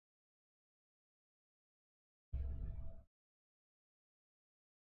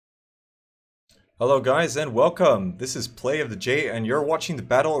Hello guys and welcome. This is Play of the J and you're watching the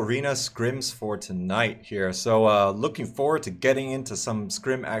Battle Arena scrims for tonight here. So looking forward to getting into some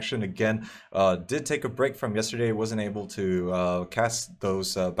scrim action again. Did take a break from yesterday, wasn't able to cast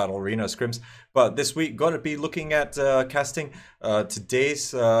those Battle Arena scrims. But this week going to be looking at casting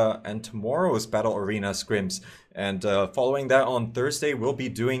today's and tomorrow's Battle Arena scrims. And following that on Thursday we'll be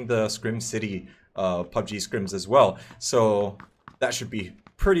doing the Scrim City PUBG scrims as well. So that should be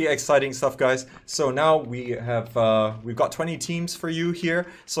pretty exciting stuff, guys. So now we've got 20 teams for you here.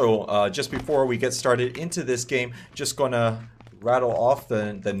 So just before we get started into this game, just gonna rattle off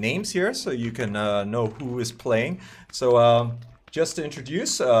the names here so you can know who is playing. So just to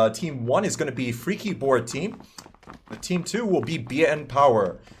introduce, team 1 is gonna be freekeyboardteam. Team 2 will be BN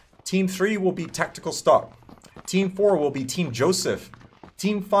Power. Team 3 will be Tactical Stock. Team 4 will be TeamJoseph.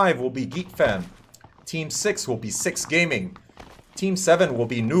 Team 5 will be GeekFam. Team 6 will be RoseGaming. Team 7 will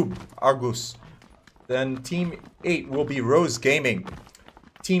be NOOB, AGUS. Then Team 8 will be RoseGaming.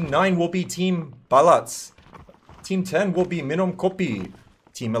 Team 9 will be Team Balatz. Team 10 will be Minumkopi.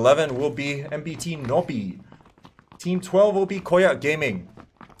 Team 11 will be MBT NOBIE. Team 12 will be Koyak Gaming.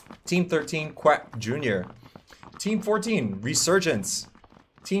 Team 13, Quack Jr. Team 14, Resurgence.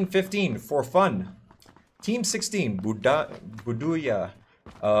 Team 15, For Fun. Team 16, Buduya.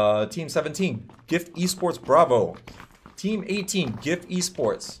 Team 17, Gift Esports Bravo. Team 18, Gift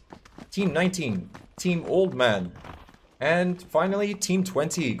Esports. Team 19, Team Oldman. And finally, Team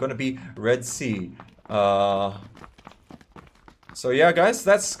 20, gonna be REDSEA. So yeah, guys,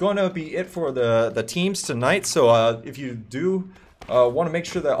 that's gonna be it for the teams tonight. So if you do want to make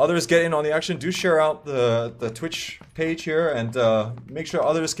sure that others get in on the action, do share out the Twitch page here and make sure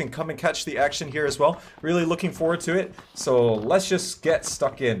others can come and catch the action here as well. Really looking forward to it. So let's just get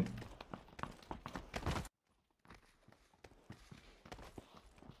stuck in.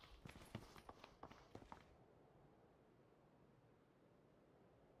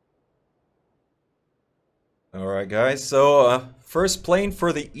 Alright guys, so first plane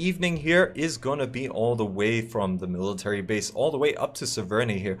for the evening here is gonna be all the way from the military base all the way up to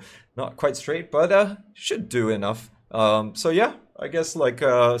Severny here. Not quite straight, but should do enough. So yeah, I guess like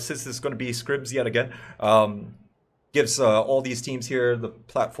since it's gonna be scrims yet again, gives all these teams here the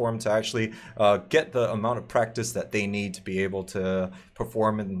platform to actually get the amount of practice that they need to be able to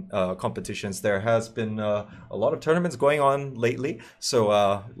perform in competitions. There has been a lot of tournaments going on lately. So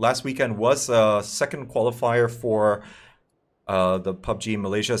last weekend was second qualifier for the PUBG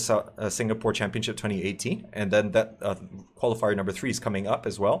Malaysia Singapore Championship 2018, and then that qualifier number 3 is coming up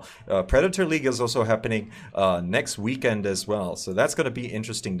as well. Predator League is also happening next weekend as well, so that's going to be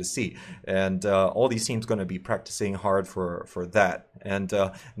interesting to see. And all these teams going to be practicing hard for that. And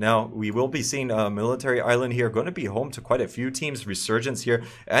now we will be seeing Military Island here going to be home to quite a few teams. Resurgence here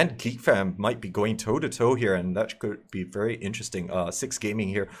and GeekFam might be going toe-to-toe here, and that could be very interesting. RoseGaming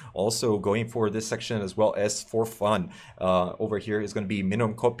here also going for this section as well as For Fun. Over here is going to be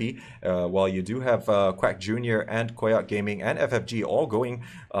Minumkopi, while you do have Quack Jr. and Koyak Gaming and FFG all going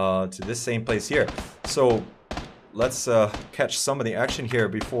to this same place here. So let's catch some of the action here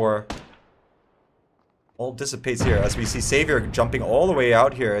before all dissipates here, as we see Savior jumping all the way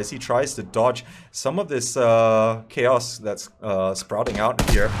out here as he tries to dodge some of this chaos that's sprouting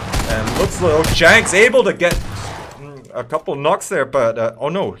out here. And looks like Jank's able to get a couple knocks there, but oh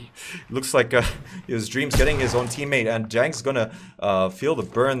no, looks like his dream's getting his own teammate, and Jang's gonna feel the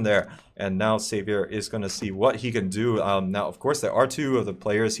burn there. And now Savior is gonna see what he can do. Now, of course, there are 2 of the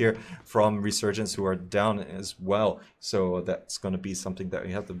players here from Resurgence who are down as well, so that's gonna be something that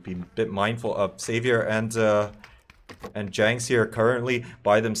we have to be a bit mindful of. Savior and Jang's here currently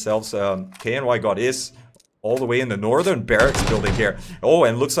by themselves. KNY God is all the way in the northern barracks building here. Oh,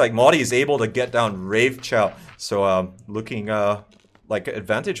 and looks like Modi is able to get down Rave Chow. So looking like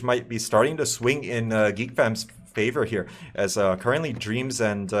advantage might be starting to swing in GeekFam's favor here, as currently Dreams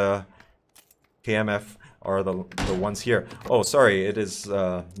and KMF are the ones here. Oh, sorry, it is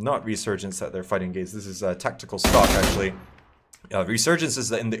not Resurgence that they're fighting against. This is Tactical Stock, actually. Resurgence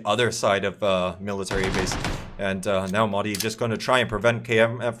is in the other side of military base. And now Modi just going to try and prevent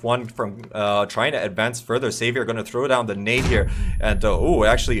KMF1 from trying to advance further. Savior going to throw down the nade here. And oh, it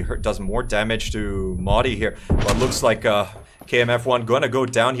actually does more damage to Modi here. But looks like KMF1 going to go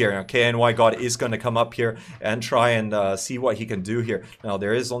down here. Now, KNY God is going to come up here and try and see what he can do here. Now,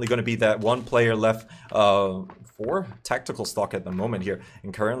 there is only going to be that one player left for Tactical Stock at the moment here.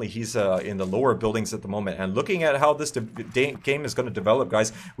 And currently, he's in the lower buildings at the moment. And looking at how this game is going to develop,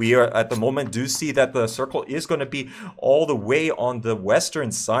 guys, we are at the moment do see that the circle is going to be all the way on the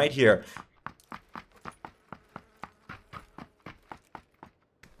western side here.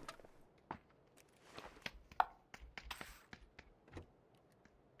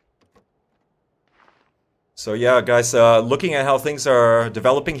 So yeah, guys, looking at how things are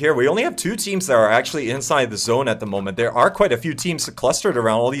developing here, we only have 2 teams that are actually inside the zone at the moment. There are quite a few teams clustered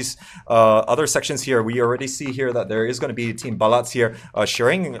around all these other sections here. We already see here that there is going to be Team Balatz here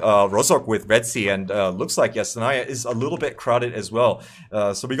sharing RoseGaming with REDSEA, and looks like Yasnaya is a little bit crowded as well.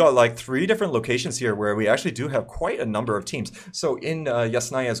 So we got like 3 different locations here where we actually do have quite a number of teams. So in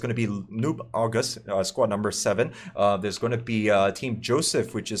Yasnaya is going to be NOOB AGUS, squad number 7. There's going to be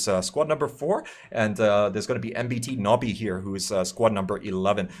TeamJoseph, which is squad number 4, and there's going to be MBT NOBIE here, who is squad number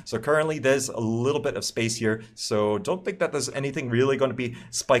 11. So currently there's a little bit of space here, so don't think that there's anything really going to be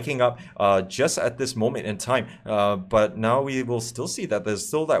spiking up just at this moment in time. But now we will still see that there's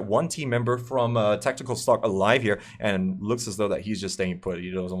still that 1 team member from Tactical Stock alive here, and looks as though that he's just staying put.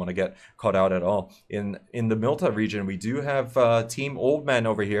 He doesn't want to get caught out at all. In the Milta region, we do have Team Oldman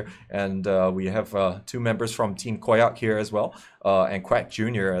over here, and we have 2 members from Team Koyak here as well, and Quack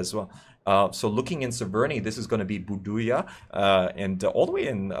Jr. as well. So looking in Severny, this is going to be Buduya, and all the way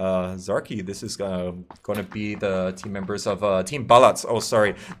in Zarki, this is going to be the team members of Team Balatz. Oh,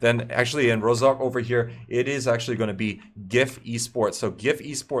 sorry. Then actually in RoseGaming over here, it is actually going to be GIF Esports. So GIF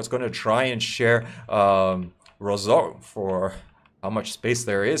Esports going to try and share RoseGaming for how much space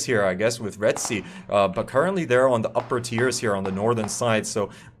there is here, I guess, with REDSEA. But currently they're on the upper tiers here on the northern side, so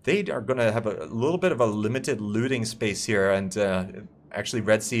they are going to have a little bit of a limited looting space here, and actually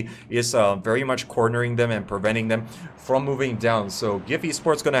REDSEA is very much cornering them and preventing them from moving down. So GIF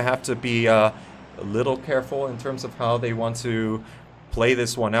Esports going to have to be a little careful in terms of how they want to play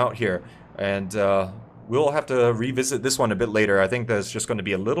this one out here, and we'll have to revisit this one a bit later. I think there's just going to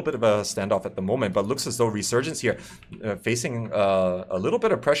be a little bit of a standoff at the moment, but looks as though Resurgence here facing a little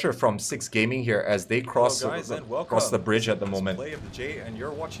bit of pressure from 6 Gaming here as they cross the bridge at the moment. Play of the J, and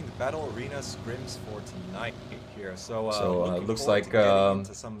you're watching the Battle Arena scrims for tonight here. So looks like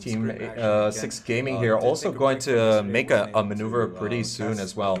Team 6 Gaming here also going to make a maneuver pretty soon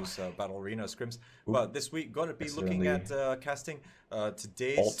as well. Battle Arena scrims. But this week going to be looking at casting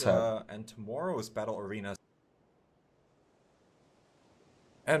today's and tomorrow's Battle Arena.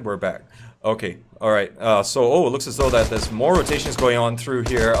 And we're back. Okay, alright. So, it looks as though that there's more rotations going on through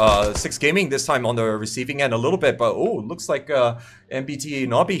here. 6 Gaming this time on the receiving end a little bit, but looks like MBT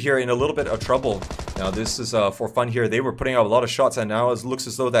NOBIE here in a little bit of trouble. Now this is for fun here. They were putting out a lot of shots, and now it looks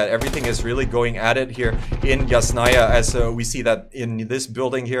as though that everything is really going at it here in Yasnaya, as we see that in this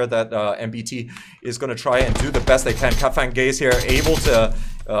building here that MBT is going to try and do the best they can. Kafan Gaze here able to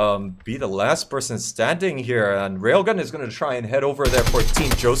be the last person standing here, and Railgun is going to try and head over there for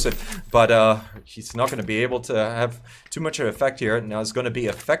TeamJoseph, but he's not going to be able to have too much of an effect here. Now it's going to be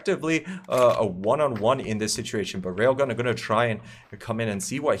effectively a one-on-one in this situation, but Railgun are going to try and come in and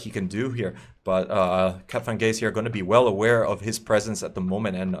see what he can do here. But Kafan Gaze here going to be well aware of his presence at the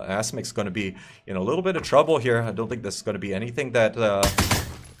moment, and Asmic's going to be in a little bit of trouble here. I don't think there's going to be anything that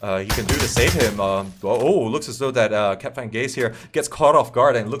he can do to save him. Looks as though that Kafan Gaze here gets caught off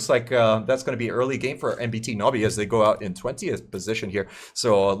guard, and looks like that's going to be early game for MBT NOBIE as they go out in 20th position here.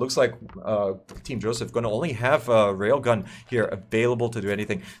 So it looks like TeamJoseph going to only have Railgun here available to do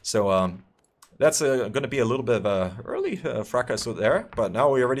anything. So that's going to be a little bit of a early fracas there, but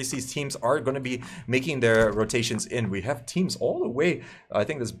now we already see teams are going to be making their rotations in. We have teams all the way, I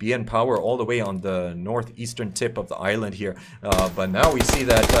think this BN Power all the way on the northeastern tip of the island here, but now we see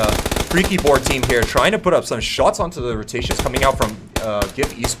that freekeyboardteam here trying to put up some shots onto the rotations coming out from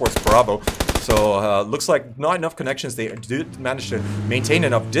GIF Esports Bravo. So looks like not enough connections. They did manage to maintain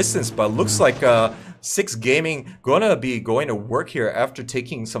enough distance, but looks like 6 Gaming gonna be going to work here after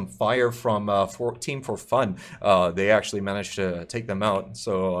taking some fire from Team for Fun. They actually managed to take them out.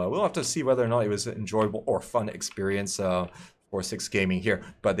 So we'll have to see whether or not it was an enjoyable or fun experience for 6 Gaming here.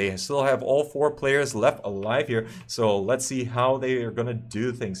 But they still have all 4 players left alive here. So let's see how they are gonna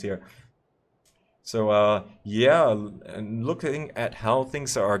do things here. So yeah, and looking at how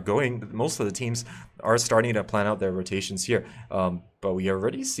things are going, most of the teams are starting to plan out their rotations here. But we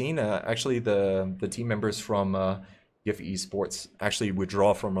already seen actually the team members from GIF Esports actually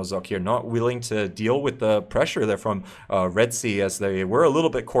withdraw from RoseGaming here, not willing to deal with the pressure there from REDSEA, as they were a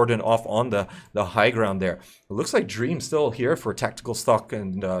little bit cordoned off on the high ground there. It looks like Dream still here for Tactical Stock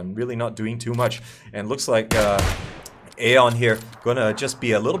and really not doing too much, and looks like Aeon here gonna just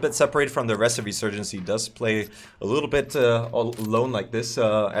be a little bit separated from the rest of Resurgence. He does play a little bit alone like this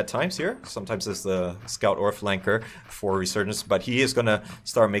at times here. Sometimes as the scout or flanker for Resurgence, but he is gonna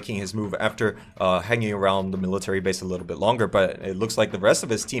start making his move after hanging around the military base a little bit longer. But it looks like the rest of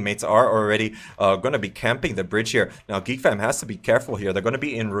his teammates are already gonna be camping the bridge here. Now GeekFam has to be careful here. They're gonna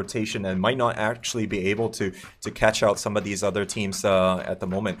be in rotation and might not actually be able to catch out some of these other teams at the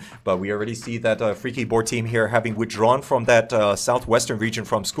moment. But we already see that freekeyboardteam here, having withdrawn from that southwestern region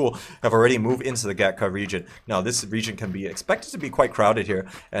from school, have already moved into the Gatka region. Now this region can be expected to be quite crowded here,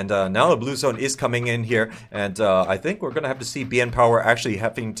 and now the blue zone is coming in here, and I think we're gonna have to see BN Power actually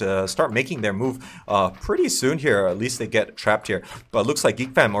having to start making their move pretty soon here. At least they get trapped here, but it looks like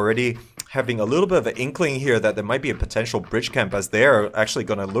GeekFam already having a little bit of an inkling here that there might be a potential bridge camp, as they're actually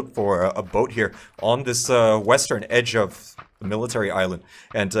going to look for a boat here on this western edge of the military island.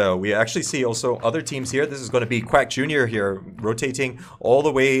 And we actually see also other teams here. This is going to be Quack Jr. here rotating all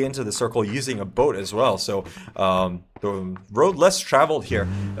the way into the circle using a boat as well. So the road less traveled here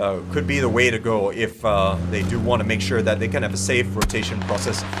could be the way to go if they do want to make sure that they can have a safe rotation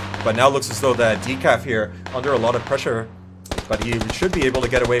process. But now it looks as though that Decaf here under a lot of pressure, but he should be able to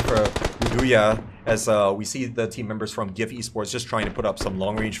get away for Buduya, as we see the team members from GIF Esports just trying to put up some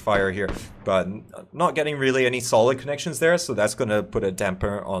long-range fire here, but not getting really any solid connections there, so that's going to put a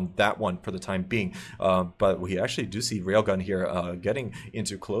damper on that one for the time being. But we actually do see Railgun here getting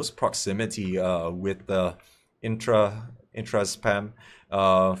into close proximity with the intra spam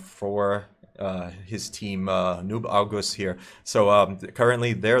for his team, NOOB AGUS here. So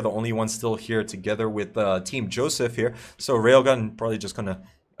currently they're the only ones still here together with TeamJoseph here. So Railgun probably just gonna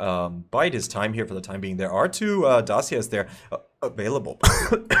bide his time here for the time being. There are two Dacias there available,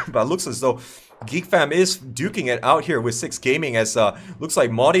 but it looks as though GeekFam is duking it out here with 6 Gaming, as looks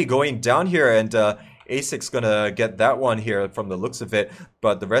like Modi going down here, and A6 gonna get that one here from the looks of it.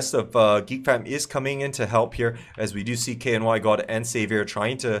 But the rest of GeekFam is coming in to help here, as we do see KNY God and Savior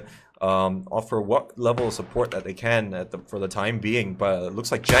trying to offer what level of support that they can for the time being. But it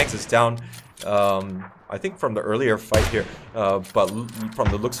looks like Jags is down, I think from the earlier fight here, but from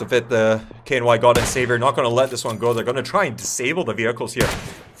the looks of it, the KNY God and Savior not going to let this one go. They're going to try and disable the vehicles here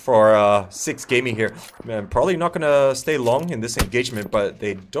for 6 Gaming here, and probably not going to stay long in this engagement, but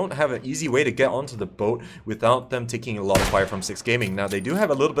they don't have an easy way to get onto the boat without them taking a lot of fire from 6 Gaming. Now they do have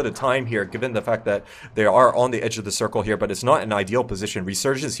a little bit of time here, given the fact that they are on the edge of the circle here, but it's not an ideal position.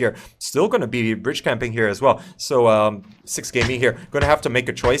 Resurgence here still going to be bridge camping here as well, so 6 Gaming here going to have to make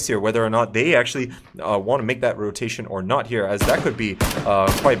a choice here whether or not they actually want to make that rotation or not here, as that could be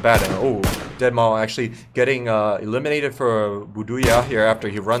quite bad. And oh, Deadmau actually getting eliminated for Buduya here after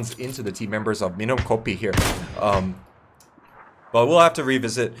he runs into the team members of Minumkopi here. But we'll have to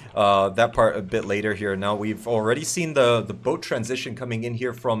revisit that part a bit later here. Now we've already seen the boat transition coming in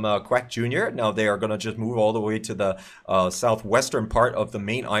here from Quack Jr. Now they are going to just move all the way to the southwestern part of the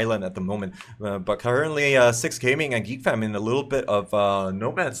main island at the moment. But currently 6 Gaming and GeekFam in a little bit of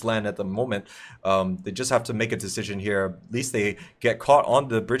no man's land at the moment. They just have to make a decision here. At least they get caught on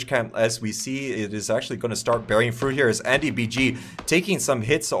the bridge camp. As we see, it is actually going to start bearing fruit here, as Andy BG taking some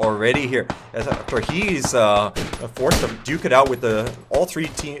hits already here, after he's forced to duke it out with all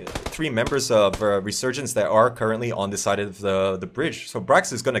three members of Resurgence that are currently on the side of the bridge. So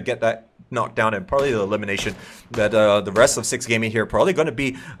Brax is going to get that knocked down, and probably the elimination. That the rest of 6 Gaming here probably going to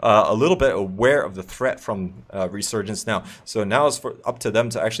be a little bit aware of the threat from Resurgence now. So now it's up to them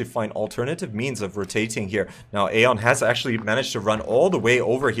to actually find alternative means of rotating here. Now Aeon has actually managed to run all the way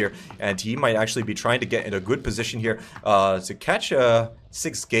over here, and he might actually be trying to get in a good position here to catch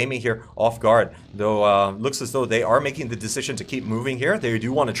 6 Gaming here off guard, though looks as though they are making the decision to keep moving here. They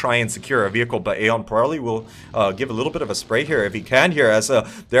do want to try and secure a vehicle, but Aeon probably will give a little bit of a spray here if he can here, as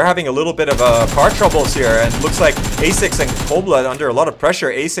they're having a little bit of car troubles here, and looks like A6 and Coldblood under a lot of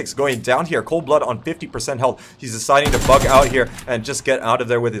pressure. A6 going down here, Coldblood on 50% health. He's deciding to bug out here and just get out of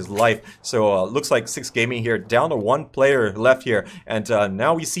there with his life. So looks like 6 Gaming here down to 1 player left here, and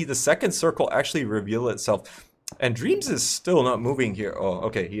now we see the second circle actually reveal itself. And Dreams is still not moving here. Oh,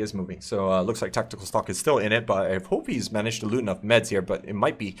 okay, he is moving. So looks like Tactical Stock is still in it, but I hope he's managed to loot enough meds here. But it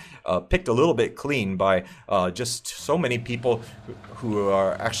might be picked a little bit clean by just so many people who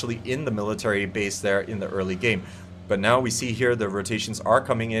are actually in the military base there in the early game. But now we see here the rotations are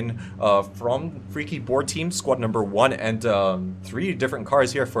coming in from freekeyboardteam, squad number 1, and 3 different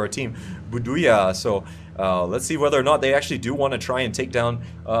cars here for our team, Buduya. So let's see whether or not they actually do want to try and take down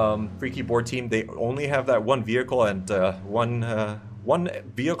freekeyboardteam. They only have that 1 vehicle, and one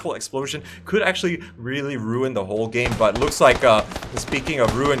vehicle explosion could actually really ruin the whole game. But looks like, speaking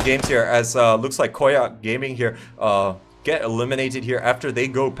of ruined games here, as looks like Koyak Gaming here get eliminated here after they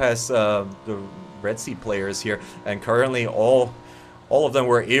go past the REDSEA players here, and currently all of them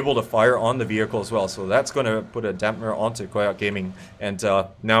were able to fire on the vehicle as well, so that's going to put a dampener onto Koyak Gaming. And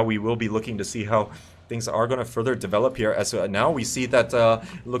now we will be looking to see how things are going to further develop here, as now we see that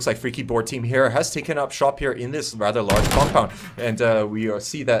it looks like freekeyboardteam here has taken up shop here in this rather large compound, and we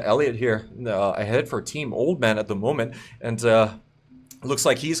see that Elliot here ahead for Team Oldman at the moment, and looks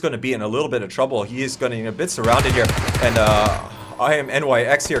like he's going to be in a little bit of trouble. He is going to be a bit surrounded here, and I am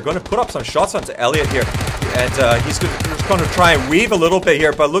NYX here going to put up some shots onto Elliot here, and he's going to try and weave a little bit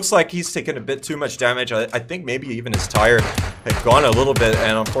here, but looks like he's taken a bit too much damage. I think maybe even his tire had gone a little bit,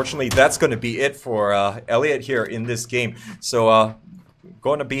 and unfortunately that's going to be it for Elliot here in this game. So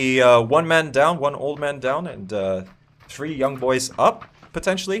going to be one man down, one old man down, and 3 young boys up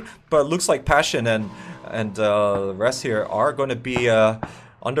potentially, but it looks like Passion and the rest here are going to be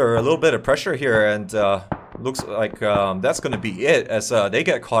under a little bit of pressure here, and looks like that's going to be it, as they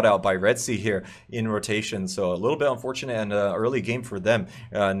get caught out by REDSEA here in rotation. So a little bit unfortunate and early game for them.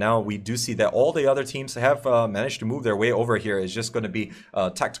 Now we do see that all the other teams have managed to move their way over here. It's just going to be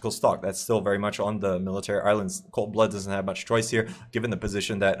tactical stock. That's still very much on the military islands. Cold Blood doesn't have much choice here, given the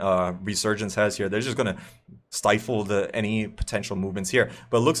position that Resurgence has here. They're just going to stifle any potential movements here.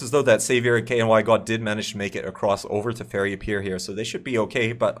 But it looks as though that Savior and KNY God did manage to make it across over to Fairy Pier here, so they should be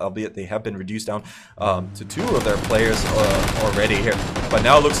okay, but albeit they have been reduced down to 2 of their players already here. But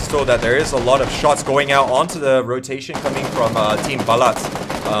now it looks as though that there is a lot of shots going out onto the rotation coming from Team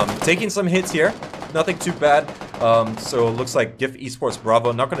Balatz. Taking some hits here, nothing too bad. So it looks like GIF Esports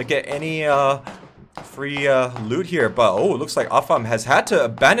Bravo not going to get any free loot here, but it looks like Afam has had to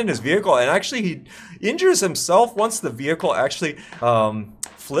abandon his vehicle, and actually he injures himself once the vehicle actually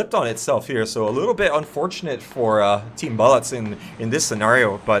flipped on itself here. So a little bit unfortunate for Team Balatz in this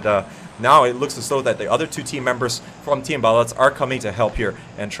scenario, but now it looks as though that the other 2 team members from Team Balatz are coming to help here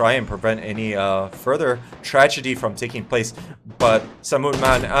and try and prevent any further tragedy from taking place. But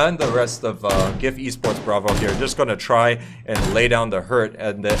Samutman and the rest of GIF Esports Bravo here are just going to try and lay down the hurt,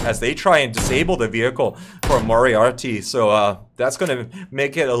 and as they try and disable the vehicle for Moriarty. So that's going to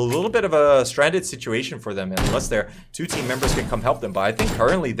make it a little bit of a stranded situation for them, unless their 2 team members can come help them. But I think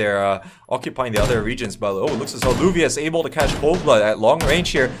currently they're occupying the other regions. But it looks as though Luvia is able to catch Cold Blood at long range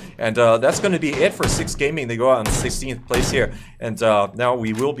here, and that's going to be it for 6 Gaming. They go out in 16th place here, and now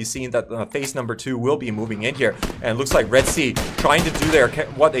we will be seeing that phase number 2 will be moving in here, and looks like REDSEA trying to do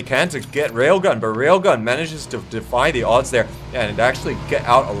what they can to get Railgun, but Railgun manages to defy the odds there and actually get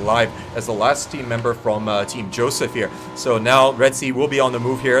out alive as the last team member from TeamJoseph here. So now REDSEA will be on the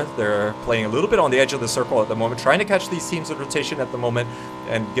move here. They're playing a little bit on the edge of the circle at the moment, trying to catch these teams in rotation at the moment,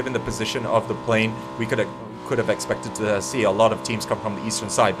 and given the position of the plane, we could have expected to see a lot of teams come from the eastern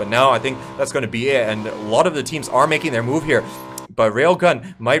side. But now I think that's going to be it, and a lot of the teams are making their move here. But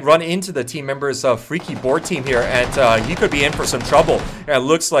Railgun might run into the team members of freekeyboardteam here, and he could be in for some trouble. And it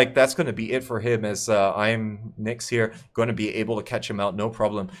looks like that's going to be it for him, as I'm Nix here, going to be able to catch him out, no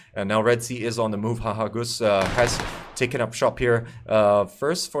problem. And now REDSEA is on the move. AGUS has taken up shop here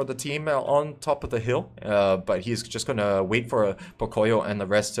first for the team on top of the hill, but he's just going to wait for Pocoyo and the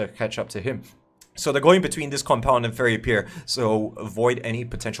rest to catch up to him. So they're going between this compound and Ferry Pier, so avoid any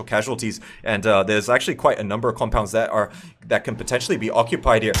potential casualties. And there's actually quite a number of compounds that can potentially be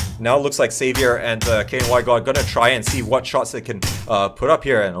occupied here. Now it looks like Savior and KNY God gonna try and see what shots they can put up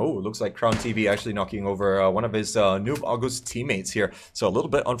here. And it looks like Crown TV actually knocking over one of his NOOB August teammates here. So a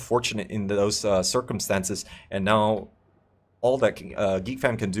little bit unfortunate in those circumstances. And now all that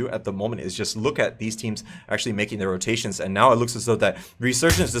GeekFam can do at the moment is just look at these teams actually making their rotations. And now it looks as though that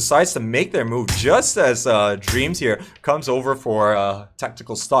Resurgence decides to make their move just as Dreams here comes over for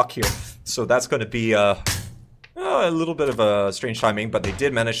tactical stock here. So that's going to be a little bit of a strange timing, but they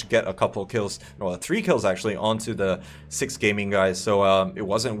did manage to get a couple kills, well, 3 kills actually, onto the 6 Gaming guys. So it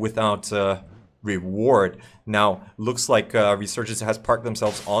wasn't without reward. Now looks like Resurgence has parked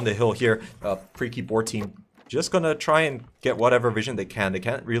themselves on the hill here. Freekeyboardteam just gonna try and get whatever vision they can. They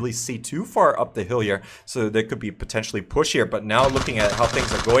can't really see too far up the hill here, so they could be potentially push here. But now looking at how things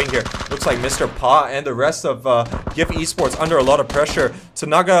are going here, looks like Mr. Pa and the rest of GIF Esports under a lot of pressure.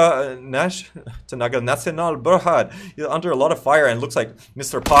 Tanaga Nacional Berhad under a lot of fire, and looks like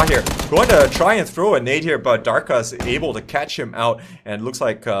Mr. Pa here going to try and throw a nade here, but Darka is able to catch him out, and looks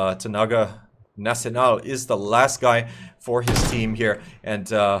like Tanaga Nacional is the last guy for his team here, and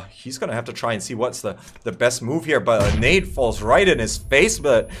he's gonna have to try and see what's the best move here. But a nade falls right in his face,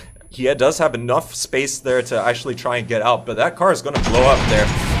 but he does have enough space there to actually try and get out, but that car is gonna blow up there.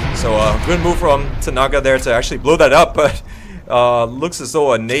 So good move from Tanaga there to actually blow that up, but Looks as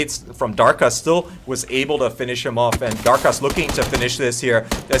though a nade from Darkus still was able to finish him off, and Darkus looking to finish this here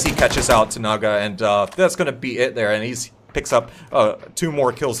as he catches out Tanaga, and that's going to be it there, and he's picks up 2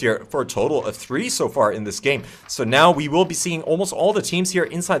 more kills here for a total of 3 so far in this game. So now we will be seeing almost all the teams here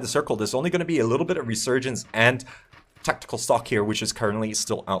inside the circle. There's only going to be a little bit of Resurgence and Tactical Stock here, which is currently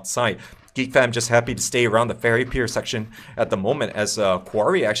still outside. GeekFam just happy to stay around the ferry pier section at the moment, as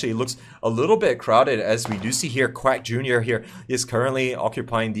Quarry actually looks a little bit crowded, as we do see here Quack Jr. here is currently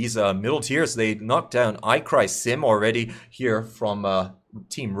occupying these middle tiers. They knocked down iCry Sim already here from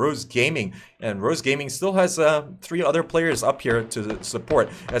Team RoseGaming, and RoseGaming still has 3 other players up here to support,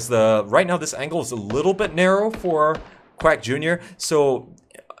 as right now this angle is a little bit narrow for Quack Jr. So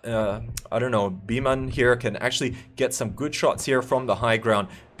I don't know, Biman here can actually get some good shots here from the high ground,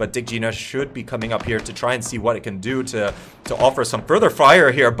 but Diggina should be coming up here to try and see what it can do to offer some further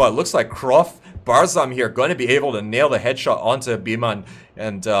fire here. But looks like Croft Barzam here going to be able to nail the headshot onto Biman,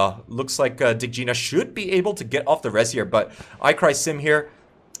 and looks like Diggina should be able to get off the res here, but iCry Sim here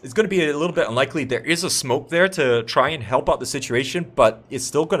is going to be a little bit unlikely. There is a smoke there to try and help out the situation, but it's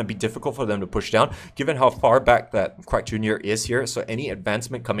still going to be difficult for them to push down, given how far back that Quack Jr. is here. So any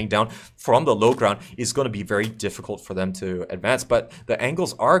advancement coming down from the low ground is going to be very difficult for them to advance. But the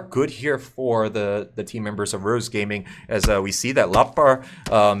angles are good here for the team members of RoseGaming, as we see that Lapar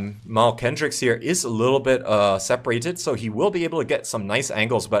Mal Kendricks here is a little bit separated, so he will be able to get some nice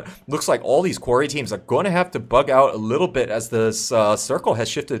angles. But looks like all these quarry teams are going to have to bug out a little bit, as this circle has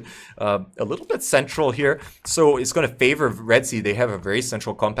shifted a little bit central here, so it's going to favor REDSEA. They have a very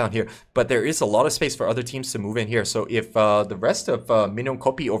central compound here, but there is a lot of space for other teams to move in here. So if the rest of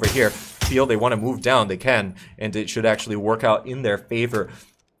Minumkopi over here feel they want to move down, they can, and it should actually work out in their favor.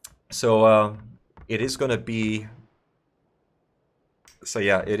 So it is going to be... So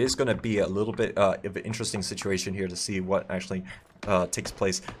yeah, it is going to be a little bit of an interesting situation here to see what actually takes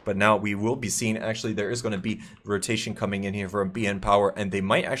place. But now we will be seeing, actually there is going to be rotation coming in here from BN Power, and they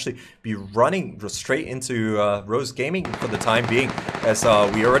might actually be running straight into RoseGaming for the time being, as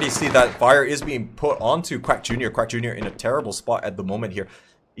we already see that fire is being put onto Quack Jr. Quack Jr. in a terrible spot at the moment here,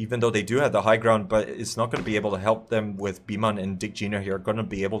 even though they do have the high ground, but it's not going to be able to help them with Biman and Diggina here. Going to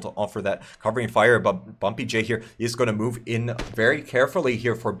be able to offer that covering fire, but Bumpy J here is going to move in very carefully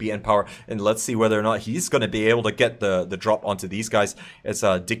here for BN Power, and let's see whether or not he's going to be able to get the drop onto these guys, as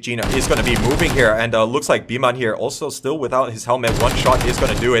Diggina is going to be moving here, and looks like Biman here also still without his helmet. One shot is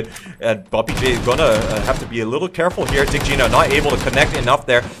going to do it, and Bumpy J is going to have to be a little careful here. Diggina not able to connect enough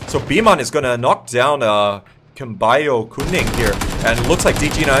there, so Biman is going to knock down Kambayo Kuning here, and it looks like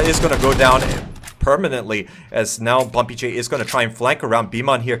Diggina is going to go down permanently, as now Bumpy J is going to try and flank around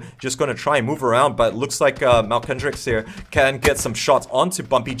Biman here, just going to try and move around, but looks like Malkendrix here can get some shots onto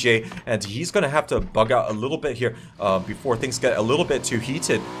Bumpy J, and he's going to have to bug out a little bit here before things get a little bit too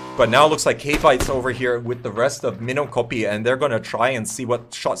heated. But now it looks like K-Byte's over here with the rest of Minumkopi, and they're going to try and see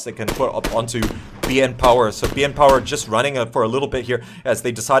what shots they can put up onto BN Power. So BN Power just running for a little bit here, as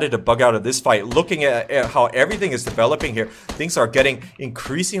they decided to bug out of this fight. Looking at how everything is developing here, things are getting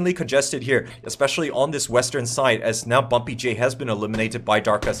increasingly congested here, especially on this western side, as now Bumpy J has been eliminated by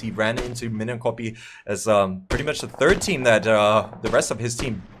Darkus. He ran into Minumkopi as pretty much the third team that the rest of his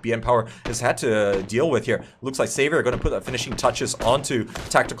team, BN Power, has had to deal with here. Looks like Savior are going to put the finishing touches onto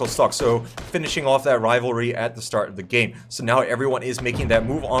Tactical Stock, so finishing off that rivalry at the start of the game. So now everyone is making that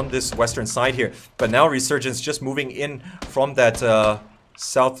move on this western side here, but now Resurgence just moving in from that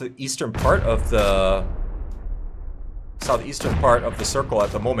southeastern part of the circle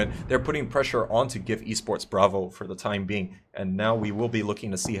at the moment. They're putting pressure on to give Esports Bravo for the time being, and now we will be looking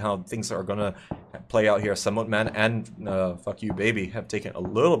to see how things are gonna play out here. Samutman and Fuck You Baby have taken a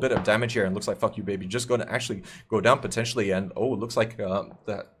little bit of damage here, and looks like Fuck You Baby just gonna actually go down potentially, and oh, it looks like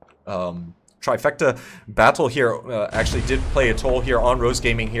that trifecta battle here actually did play a toll here on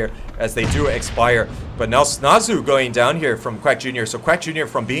RoseGaming here, as they do expire. But now Snazu going down here from Quack Jr. So Quack Jr.,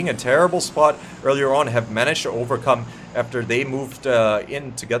 from being a terrible spot earlier on, have managed to overcome after they moved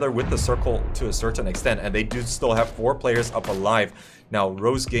in together with the circle to a certain extent, and they do still have 4 players up alive. Now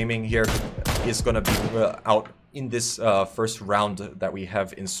RoseGaming here is going to be out in this first round that we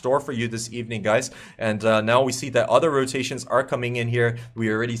have in store for you this evening, guys. And now we see that other rotations are coming in here.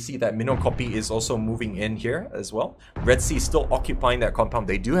 We already see that Minumkopi is also moving in here as well. REDSEA still occupying that compound.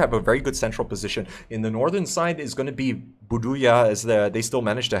 They do have a very good central position. In the northern side is going to be Buduya, as they still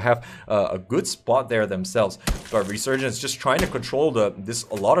manage to have a good spot there themselves. But Resurgence just trying to control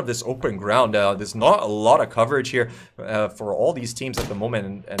a lot of this open ground. There's not a lot of coverage here for all these teams at the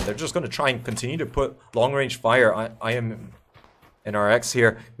moment, and they're just going to try and continue to put long-range fire. I am NRX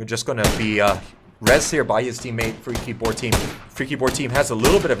here. We're just going to be res here by his teammate, freekeyboardteam. Freekeyboardteam has a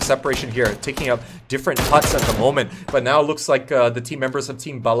little bit of a separation here, taking up different huts at the moment. But now it looks like the team members of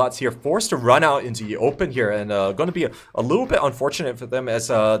Team Balatz here forced to run out into the open here, and going to be a little bit unfortunate for them, as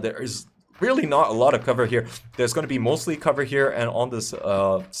there is really not a lot of cover here. There's going to be mostly cover here, and on this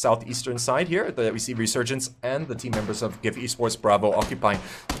southeastern side here that we see Resurgence and the team members of GIF Esports Bravo occupying.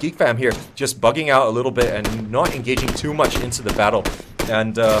 GeekFam here just bugging out a little bit and not engaging too much into the battle.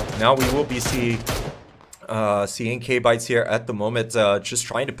 And now we will be seeing K-Bytes here at the moment, just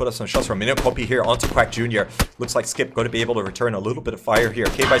trying to put up some shots from Minumkopi here onto Quack Jr. Looks like Skip going to be able to return a little bit of fire here.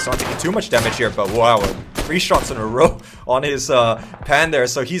 K-Bytes not taking too much damage here, but wow, 3 shots in a row on his pan there.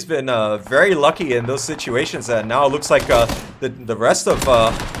 So he's been very lucky in those situations, and now it looks like the rest of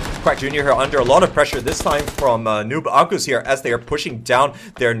Quack Jr. here under a lot of pressure, this time from NOOB AGUS here, as they are pushing down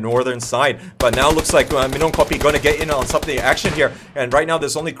their northern side. But now it looks like Minumkopi going to get in on something action here, and right now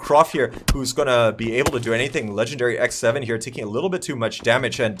there's only Croft here who's going to be able to do anything. Legendary X7 here taking a little bit too much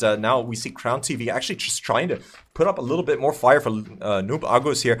damage, and now we see Crown TV actually just trying to put up a little bit more fire for NOOB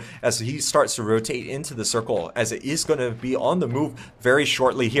AGUS here as he starts to rotate into the circle, as it is going to be on the move very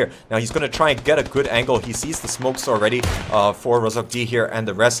shortly here. Now he's going to try and get a good angle. He sees the smokes already for RoseGaming here and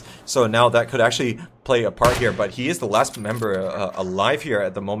the rest, so now that could actually play a part here, but he is the last member alive here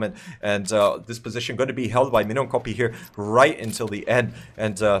at the moment, and this position going to be held by Minumkopi here right until the end.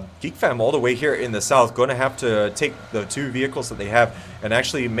 And GeekFam all the way here in the south going to have to take the 2 vehicles that they have and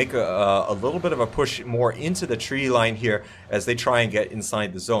actually make a little bit of a push more into the tree line here as they try and get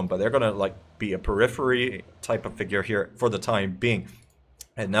inside the zone, but they're going to like be a periphery type of figure here for the time being.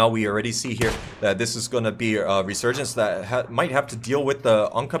 And now we already see here that this is going to be a Resurgence that might have to deal with the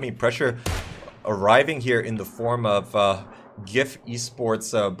oncoming pressure arriving here in the form of GIF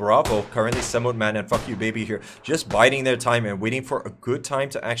Esports Bravo, currently Semotman and Fuck You Baby here, just biding their time and waiting for a good time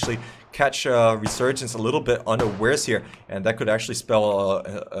to actually catch Resurgence a little bit unawares here, and that could actually spell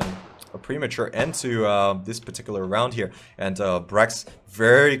a premature end to this particular round here. And Brex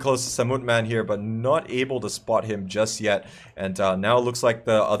very close to Semotman here, but not able to spot him just yet. And now it looks like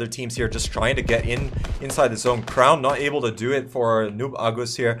the other teams here just trying to get inside the zone. Crown not able to do it for NOOB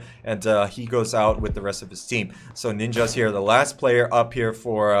AGUS here, and he goes out with the rest of his team. So Ninja's here, the last player up here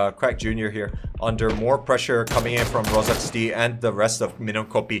for Quack Jr. here, under more pressure coming in from RoseGaming and the rest of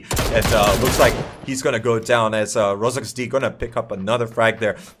Minumkopi. And looks like he's going to go down as RoseGaming going to pick up another frag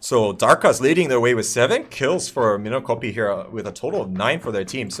there. So Darka's leading the way with 7 kills for Minumkopi here, with a total of 9 for their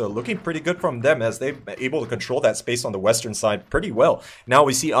team. So looking pretty good from them, as they've been able to control that space on the western side pretty well. Now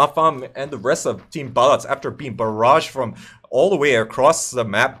we see Afam and the rest of Team Balatz, after being barraged from all the way across the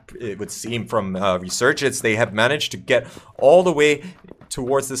map, it would seem, from Resurgence, they have managed to get all the way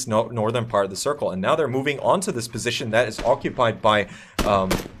towards this northern part of the circle, and now they're moving on to this position that is occupied by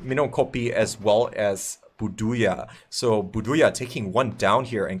Minumkopi as well as Buduya. So Buduya taking 1 down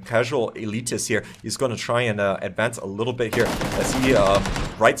here, and Casual Elitis here is going to try and advance a little bit here as he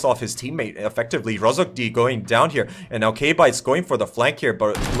writes off his teammate effectively. RoseGaming going down here, and now K-Bytes going for the flank here,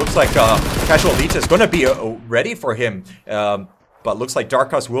 but it looks like Casual Elitis is going to be ready for him. But looks like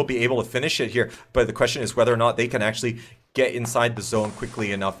Darkhouse will be able to finish it here, but the question is whether or not they can actually get inside the zone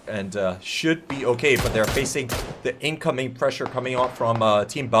quickly enough, and should be okay. But they're facing the incoming pressure coming off from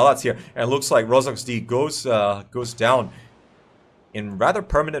Team Balatz here, and it looks like RoseGaming goes down in rather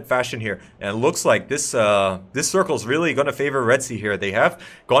permanent fashion here, and it looks like this circle is really going to favor REDSEA here. They have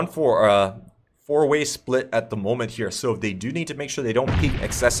gone for 4-way split at the moment here, so they do need to make sure they don't peek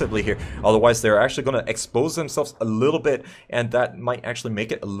excessively here, otherwise they're actually going to expose themselves a little bit, and that might actually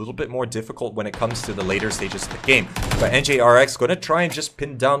make it a little bit more difficult when it comes to the later stages of the game. But NJRX going to try and just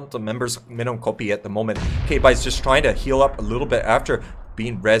pin down the members of Minumkopi at the moment. K-Byte's just trying to heal up a little bit after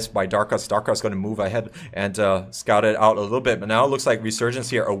being rezzed by Darkus. Darkus going to move ahead and scout it out a little bit, but now it looks like Resurgence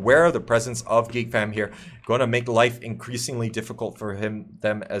here, aware of the presence of GeekFam here, going to make life increasingly difficult for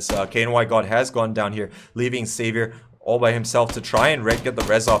them, as KNY God has gone down here, leaving Savior all by himself to try and get the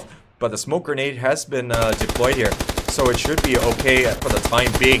res off. But the smoke grenade has been deployed here, so it should be okay for the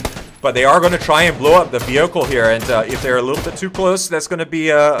time being. But they are going to try and blow up the vehicle here, and if they're a little bit too close, that's going to be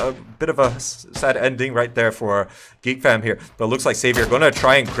a bit of a sad ending right there for GeekFam here. But it looks like Savior going to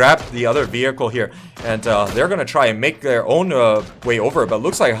try and grab the other vehicle here, and they're going to try and make their own way over. But it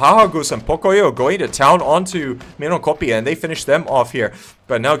looks like AGUS and Pocoyo going to town onto Minumkopi, and they finish them off here.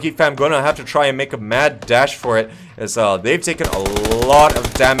 But now GeekFam going to have to try and make a mad dash for it, as they've taken a lot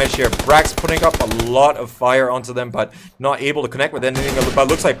of damage here. Brax putting up a lot of fire onto them, but not able to connect with anything. But it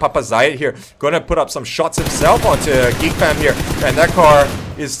looks like Papa Zayed here going to put up some shots himself onto GeekFam here, and that car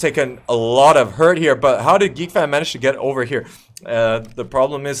is taking a lot of hurt here. But how did GeekFam manage to get over here? The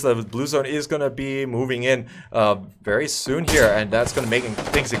problem is the blue zone is going to be moving in very soon here, and that's going to make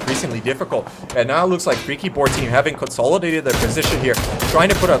things increasingly difficult. And now it looks like freekeyboardteam having consolidated their position here, trying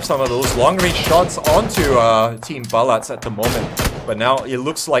to put up some of those long-range shots onto Team Balatz at the moment. But now it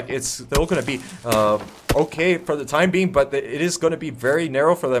looks like it's still going to be okay for the time being, but it is going to be very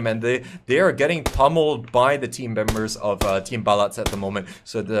narrow for them, and they are getting pummeled by the team members of Team Balatz at the moment.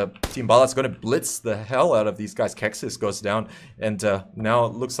 So the Team Balatz is going to blitz the hell out of these guys. Kexis goes down, and now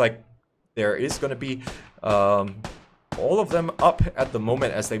it looks like there is going to be all of them up at the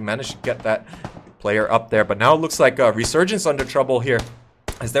moment as they manage to get that player up there. But now it looks like Resurgence under trouble here,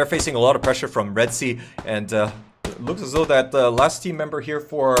 as they're facing a lot of pressure from REDSEA, and it looks as though that the last team member here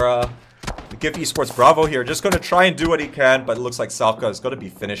for GIF Esports, Bravo here, just going to try and do what he can, but it looks like Salka is going to be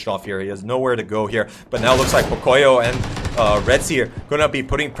finished off here. He has nowhere to go here. But now it looks like Pocoyo and REDSEA are going to be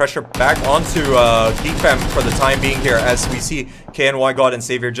putting pressure back onto GeekFam for the time being here, as we see KNY God and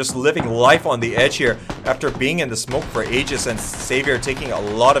Savior just living life on the edge here after being in the smoke for ages, and Savior taking a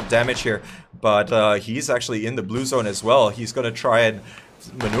lot of damage here. But he's actually in the blue zone as well. He's going to try and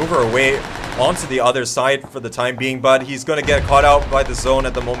maneuver away onto the other side for the time being, but he's going to get caught out by the zone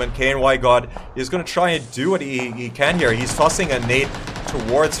at the moment. KNY God is going to try and do what he can here. He's tossing a nade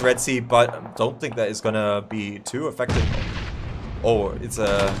towards REDSEA, but don't think that is going to be too effective. Oh, it's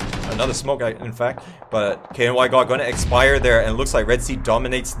another smoke, in fact, but KNY God going to expire there, and it looks like REDSEA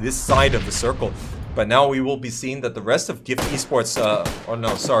dominates this side of the circle. But now we will be seeing that the rest of GIF Esports, oh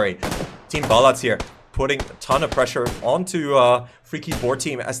no, sorry, Team Balatz here, putting a ton of pressure onto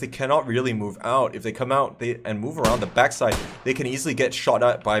freekeyboardteam, as they cannot really move out. If they come out and move around the backside, they can easily get shot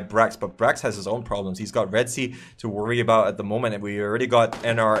at by Brax, but Brax has his own problems. He's got REDSEA to worry about at the moment, and we already got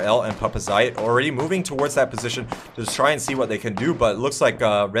NRL and Papazite already moving towards that position to try and see what they can do. But it looks like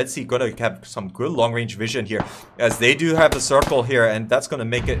REDSEA going to have some good long-range vision here, as they do have the circle here, and that's going to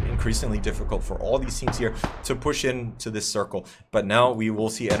make it increasingly difficult for all these teams here to push into this circle. But now we will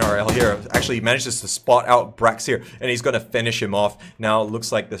see NRL here actually manages to spot out Brax here, and he's going to finish him off. Now it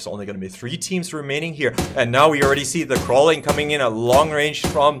looks like there's only going to be 3 teams remaining here, and now we already see the crawling coming in at long range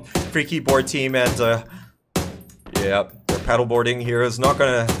from freekeyboardteam, and yeah, their paddleboarding here is not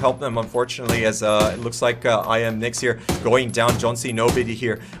going to help them, unfortunately, as it looks like I Am Nix here going down. John C. Nobody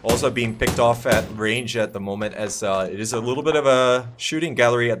here also being picked off at range at the moment, as it is a little bit of a shooting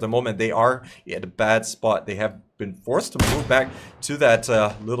gallery at the moment. They are at a bad spot. They have been forced to move back to that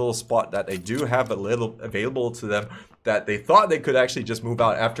little spot that they do have a little available to them, that they thought they could actually just move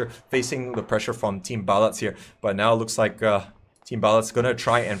out after facing the pressure from Team Balatz here. But now it looks like Team Balatz is going to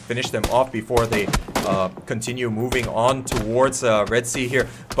try and finish them off before they continue moving on towards REDSEA here.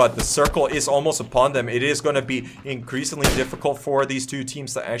 But the circle is almost upon them. It is going to be increasingly difficult for these two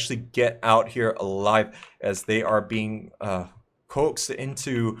teams to actually get out here alive, as they are being coaxed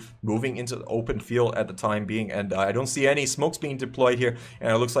into moving into the open field at the time being, and I don't see any smokes being deployed here, and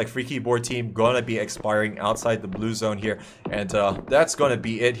it looks like freekeyboardteam gonna be expiring outside the blue zone here, and that's gonna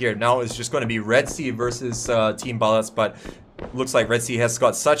be it here. Now it's just gonna be REDSEA versus Team Balatz, but looks like REDSEA has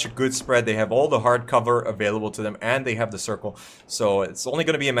got such a good spread. They have all the hard cover available to them, and they have the circle. So it's only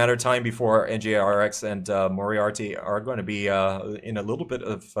going to be a matter of time before NJRX and Moriarty are going to be in a little bit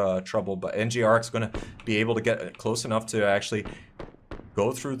of trouble. But NJRX is going to be able to get close enough to actually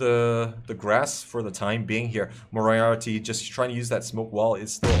go through the grass for the time being here. Moriarty just trying to use that smoke wall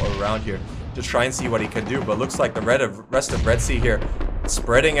is still around here to try and see what he can do. But looks like the rest of REDSEA here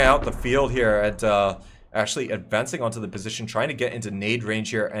spreading out the field here, and actually advancing onto the position, trying to get into nade range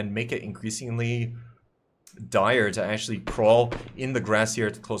here and make it increasingly dire to actually crawl in the grass here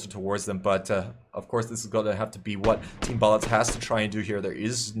closer towards them. But of course this is going to have to be what Team Balatz has to try and do here. There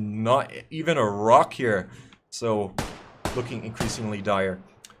is not even a rock here, so looking increasingly dire.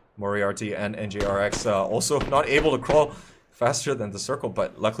 Moriarty and NJRX also not able to crawl faster than the circle,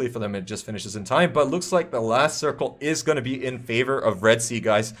 but luckily for them it just finishes in time. But looks like the last circle is going to be in favor of REDSEA,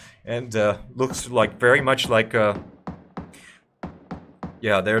 guys, and looks like very much like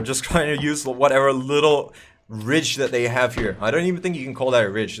yeah, they're just trying to use whatever little ridge that they have here. I don't even think you can call that a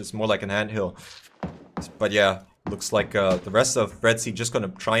ridge, it's more like an anthill. But yeah, looks like the rest of REDSEA just going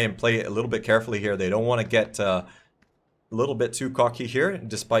to try and play it a little bit carefully here. They don't want to get a little bit too cocky here,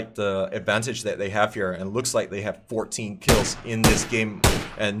 despite the advantage that they have here. And it looks like they have 14 kills in this game,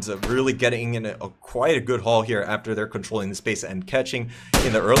 and really getting in quite a good haul here after they're controlling the space and catching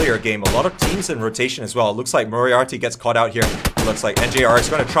in the earlier game. A lot of teams in rotation as well. It looks like Moriarty gets caught out here. It looks like NJR is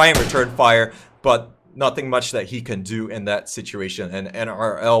going to try and return fire, but nothing much that he can do in that situation, and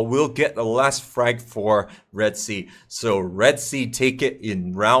NRL will get the last frag for REDSEA. So REDSEA take it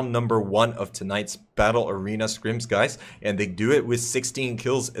in round number 1 of tonight's Battle Arena scrims, guys, and they do it with 16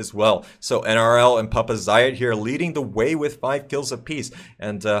 kills as well. So NRL and Papa Zayat here leading the way with 5 kills apiece,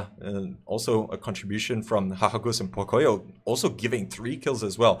 and also a contribution from AGUS and Pocoyo also giving 3 kills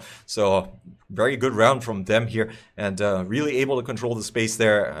as well. So very good round from them here, and really able to control the space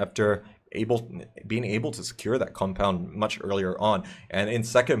there after being able to secure that compound much earlier on. And in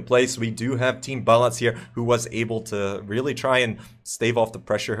second place, we do have Team Balatz here, who was able to really try and stave off the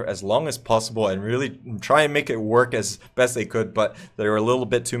pressure as long as possible and really try and make it work as best they could, but there were a little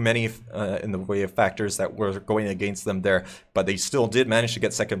bit too many in the way of factors that were going against them there. But they still did manage to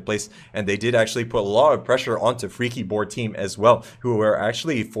get second place, and they did actually put a lot of pressure onto freekeyboardteam as well, who were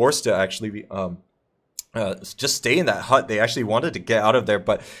actually forced to actually just stay in that hut. They actually wanted to get out of there,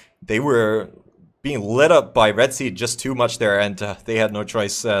 but they were being lit up by REDSEA just too much there, and they had no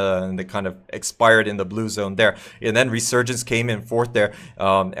choice, and they kind of expired in the blue zone there. And then Resurgence came in fourth there.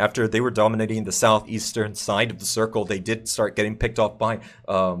 After they were dominating the southeastern side of the circle, they did start getting picked off by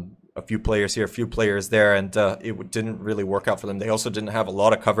a few players here, a few players there, and it didn't really work out for them. They also didn't have a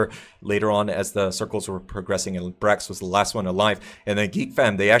lot of cover later on as the circles were progressing, and Brax was the last one alive. And then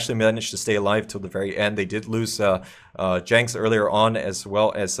GeekFam, they actually managed to stay alive till the very end. They did lose Janks earlier on, as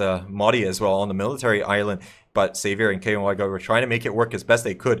well as Modi as well on the military island. But Xavier and KY were trying to make it work as best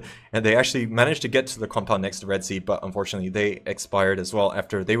they could, and they actually managed to get to the compound next to REDSEA, but unfortunately they expired as well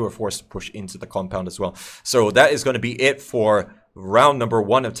after they were forced to push into the compound as well. So that is going to be it for round number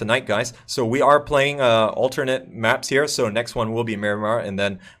 1 of tonight, guys. So we are playing alternate maps here. So next one will be Miramar, and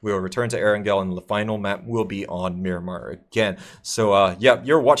then we will return to Erangel, and the final map will be on Miramar again. So yeah,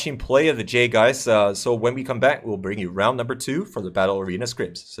 you're watching Play of the J, guys. So when we come back, we'll bring you round number 2 for the Battle Arena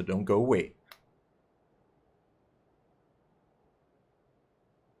scrims. So don't go away.